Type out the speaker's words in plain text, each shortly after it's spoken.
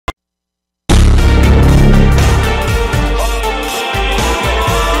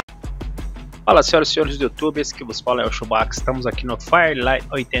Fala, senhoras e senhores do YouTube, esse que vos fala é o Chewbacca. Estamos aqui no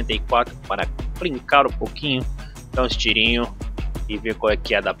FARLIGHT84 para brincar um pouquinho, dar uns tirinhos e ver qual é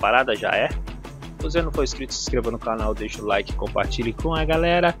que é da parada, já é. Se você não for inscrito, se inscreva no canal, deixa o like, compartilhe com a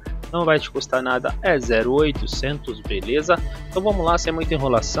galera. Não vai te custar nada, é 0800, beleza? Então vamos lá, sem muita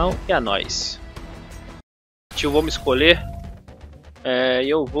enrolação, e a nós. Eu vou me escolher,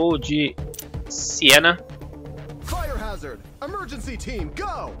 eu vou de Siena. Fire hazard. Emergency team,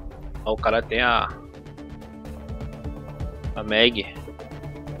 go! Ó, o cara tem a Meg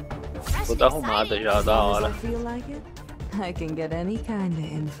toda arrumada já, da hora. I can get any kind of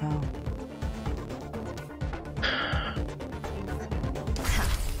info.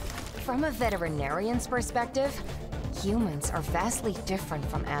 From a veterinarian's perspective, humans are vastly different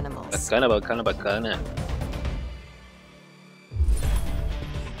from animals. Bacana, bacana, bacana.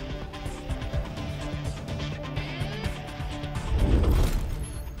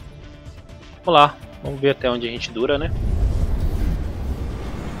 Vamos lá, vamos ver até onde a gente dura, né?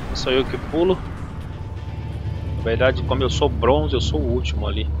 Sou eu que pulo. Na verdade, como eu sou bronze, eu sou o último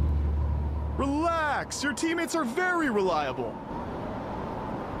ali. Relax, your teammates are very reliable.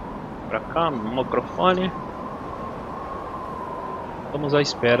 Pra cá, microfone. Estamos à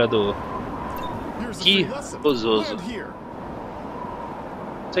espera do que gozoso. Se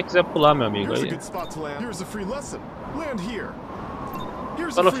você quiser pular, meu amigo, aí.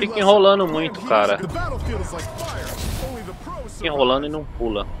 Só não fica enrolando muito, cara. Fica enrolando e não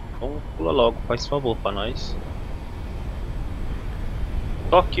pula. Então pula logo, faz favor pra nós.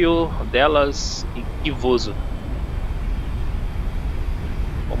 Tóquio delas e Kivoso.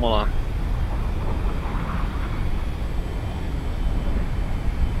 Vamos lá.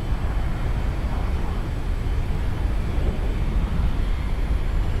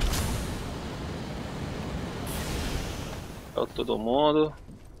 Todo mundo.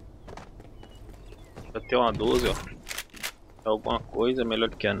 Já tem uma 12, ó. É alguma coisa, melhor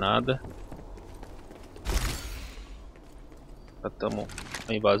do que nada. Já estamos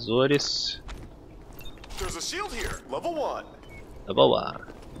invasores. Level 1.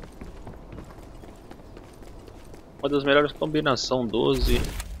 Uma das melhores combinações 12.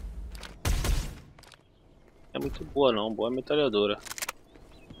 É muito boa não, boa metralhadora.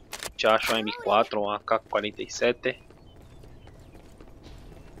 A gente acha um M4 ou um AK-47.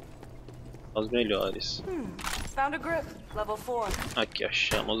 Os melhores. Aqui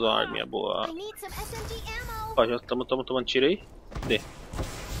achamos uma arminha boa. Ó, já estamos tomando tiro aí. Cadê?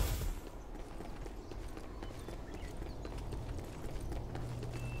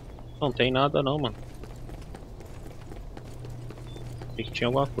 Não tem nada não, mano. Achei que tinha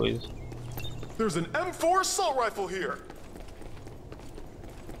alguma coisa. There's an M4 assault rifle here.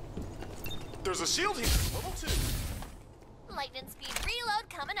 There's a shield here. Level 2. Lightning speed reload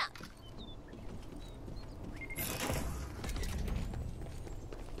coming up.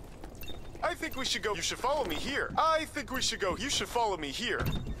 I think we should go. You should follow me here. I think we should go. You should follow me here.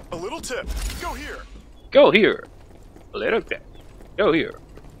 A little tip. Go here. Go here. A little tip. Go here.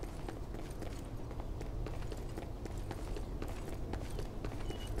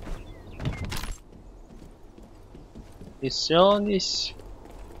 Missões.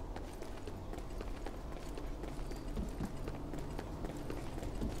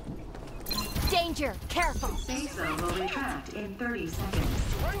 Danger! Careful! Safe zone will retract in 30 seconds.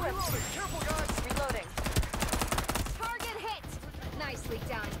 Reloading. Careful, guys. Reloading. Target hit! Nicely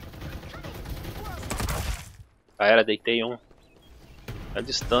done. Já era, deitei um. A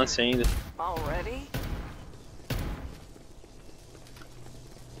distância ainda. Already?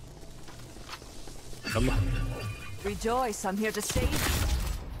 Vamos. Rejoice, I'm here to save you.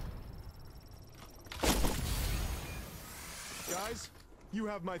 Guys, you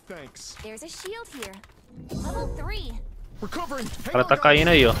have my thanks. There's a shield here. Level 3. Recovering. O cara tá caindo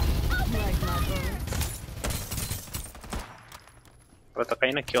aí, ó. O cara tá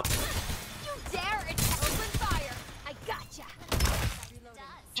caindo aqui, ó. You dare open fire. I gotcha.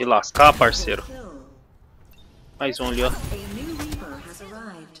 De lascar, parceiro. Mais um ali, ó.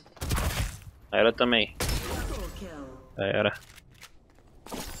 Era também. Já era.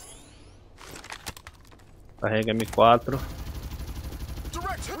 Carrega M4.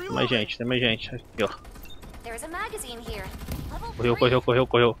 Tem mais gente, tem mais gente. Aqui, ó. There's a magazine here. Level Correu, 3. correu, correu,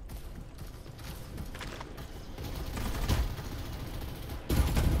 correu.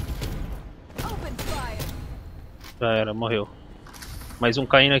 Open fire. Já era, morreu. Mais um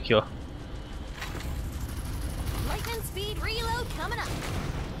caindo aqui, ó. Lightning speed reload coming up.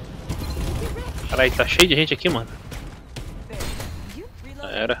 Caralho, tá cheio de gente aqui, mano. Já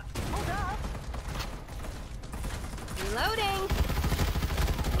era. Reloading.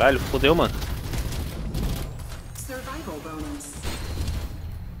 Caralho, fodeu, mano. Survival bonus.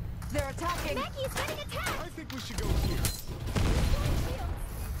 They're attacking. Mackie's getting attacked. I think we should go here.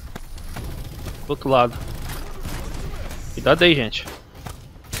 Do outro lado. Cuidado aí, gente.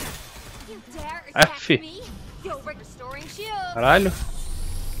 You dare attack F. me? You're restoring shield. Caralho.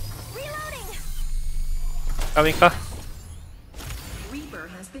 Reloading. Vem cá. Reaper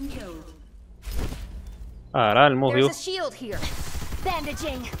has been killed. Caralho, morreu. There's a shield here.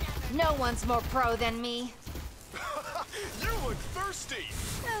 Bandaging. No one's more pro than me. You look thirsty.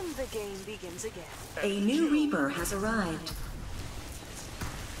 And the game begins again. A new Reaper has arrived.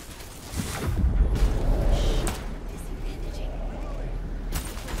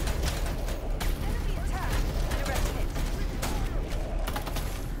 Enemy attack. Direct hit.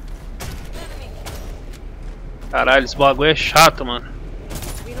 Enemy kill. Caralho, esse bagulho é chato, mano.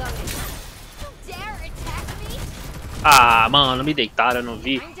 Reloading. You dare attack me? Ah, mano, me deitaram, eu não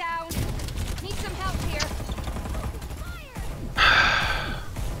vi. I'm down. Need some help here.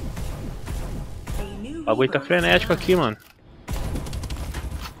 A new O bagulho tá Reaper frenético aqui, mano.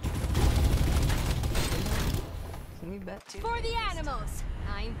 Can we bet too? For the animals.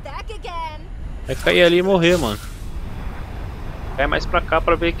 I'm back again. Vai cair ali e morrer, mano. Cai mais pra cá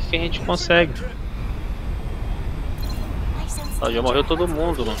pra ver o que a gente consegue. Ah, já morreu todo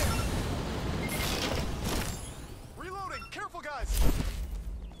mundo, mano. Reloading. Careful, guys.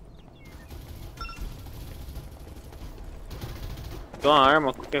 Tem uma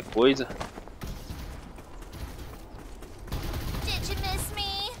arma, qualquer coisa. Did you miss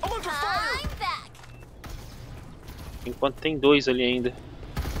me? I'm under fire. I'm back. Enquanto tem dois ali ainda.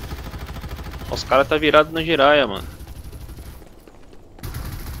 Os caras tá virado na giraia, mano.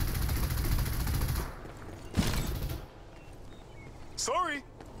 Sorry.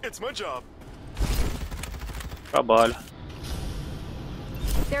 It's my job. Trabalho.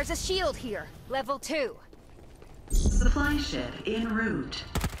 There's a shield here. Level 2. Supply ship en route.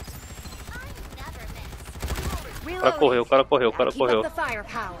 I never miss. O cara correu, o cara correu, o cara Keep correu. up the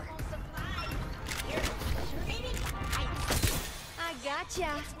firepower. I gotcha.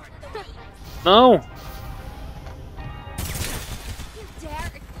 Não! You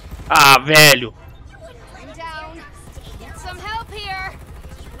dare. Ah, velho! I'm down. Get some help here.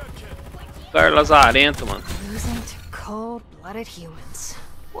 Lugar lazarento, mano. Losing to cold-blooded humans.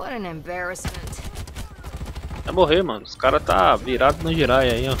 What an embarrassment. Vai morrer, mano. Os caras tá virado na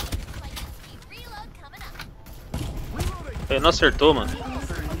giraia aí, ó. Reload coming up. Ele não acertou, mano.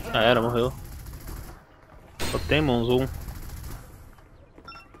 Já era, morreu. Só tem mãos um.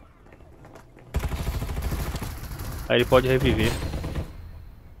 Aí ele pode reviver.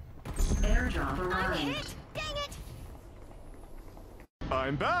 Airdrop I'm arrived. hit. Dang it.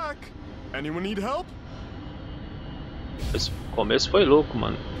 I'm back. Anyone need help? Esse começo foi louco,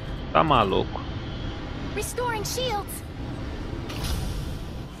 mano. Tá maluco. Restoring shields.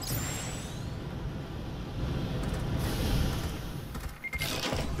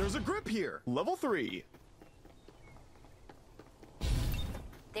 There's a grip here. Level 3.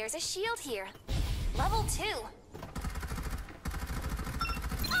 There's a shield here. Level 2.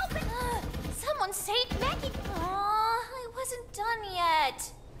 Open! Someone save Mackie. Aw, I wasn't done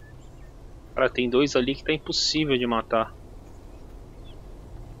yet. Cara, tem dois ali que tá impossível de matar.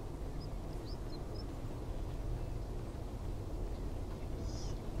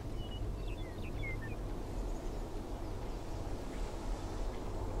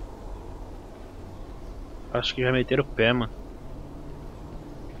 Acho que já meteram o pé, mano.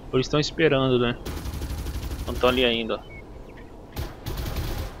 Eles estão esperando, né? Não estão ali ainda. Ó.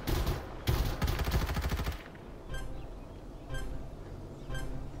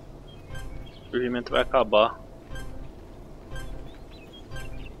 O surgimento vai acabar.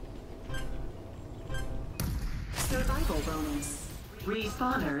 Survival bonus.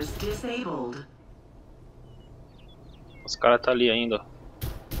 Respawners disabled. Os caras tá ali ainda. Ó.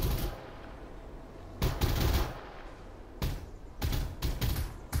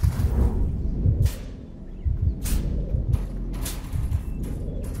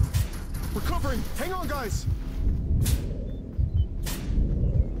 Recovering. Hang on, guys.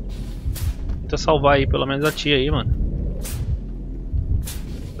 Tenta salvar aí, pelo menos a tia aí, mano.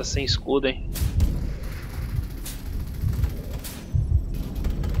 Tá sem escudo, hein.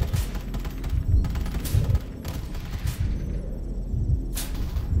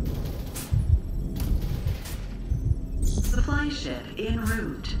 Supply ship en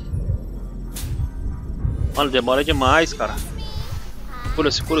route. Mano, demora demais, cara.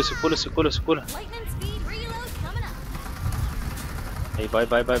 Segura. Lightning speed reload coming up. Aí,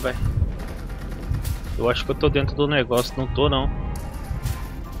 vai. Eu acho que eu tô dentro do negócio, não tô não.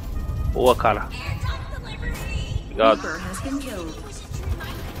 Boa, cara. Airdrop delivery. Obrigado.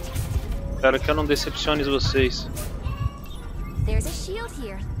 Espero que eu não decepcione vocês. There's a shield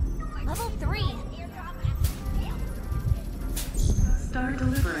here. Level 3. Start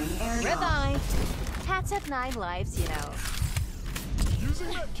delivering airdrop. Revive. Cats have 9 lives, you know.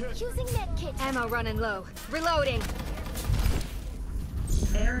 Using medkit. Ammo running low. Reloading.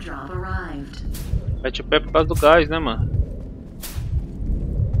 Airdrop arrived. Mete o pé por causa do gás, né, mano?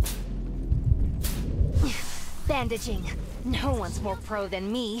 Bandaging. No one's more pro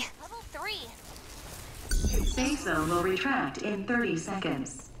than me. Level 3. Safe zone will retract in 30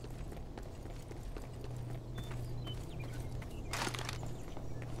 seconds.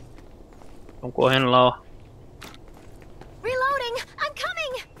 Estão correndo lá, ó. Reloading. I'm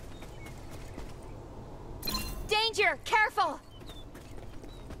coming. Danger! Careful!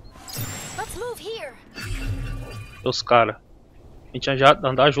 Let's move here. Os caras. A gente já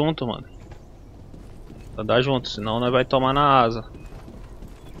andar junto, mano. Andar junto, senão nós vai tomar na asa.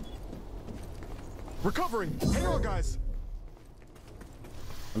 Recovering. Hang on, guys.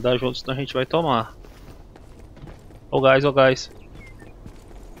 Andar junto, senão a gente vai tomar. Ô gás, ô gás.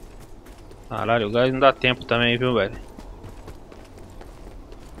 Caralho, o gás não dá tempo também, viu, velho?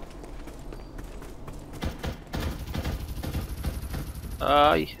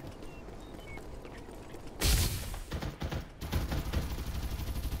 Ai.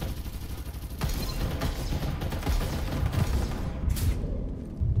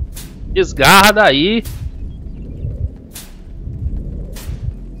 Desgarra daí.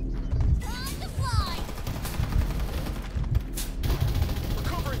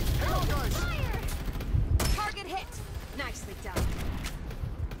 Recovering. Hang on, guys. Target hit! Nicely done.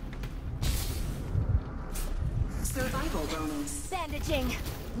 Survival bonus. Bandaging.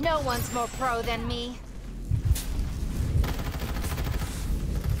 No one's more pro than me.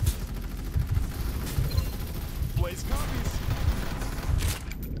 Blaze copies.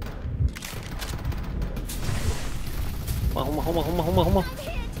 Arruma.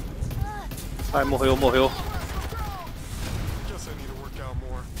 Ai, morreu. Guess I need to work out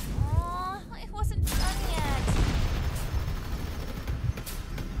more. Aw, it wasn't done yet.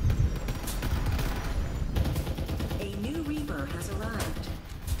 A new Reaper has arrived.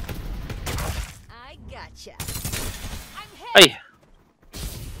 I gotcha. Ai.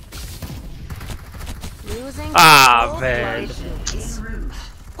 Losing Ah, cold-blooded velho. humans. En route.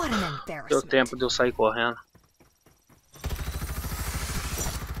 What an Deu embarrassment. tempo de eu sair correndo.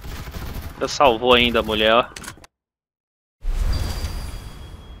 Já salvou ainda a mulher, ó. Out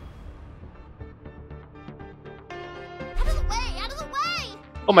of the way!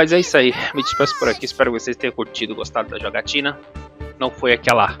 Bom, mas é isso aí. Me despeço por aqui. Espero que vocês tenham curtido, gostado da jogatina. Não foi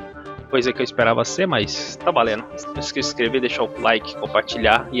aquela coisa que eu esperava ser, mas tá valendo. Não esqueça de se inscrever, deixar o like,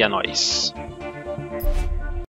 compartilhar e é nóis.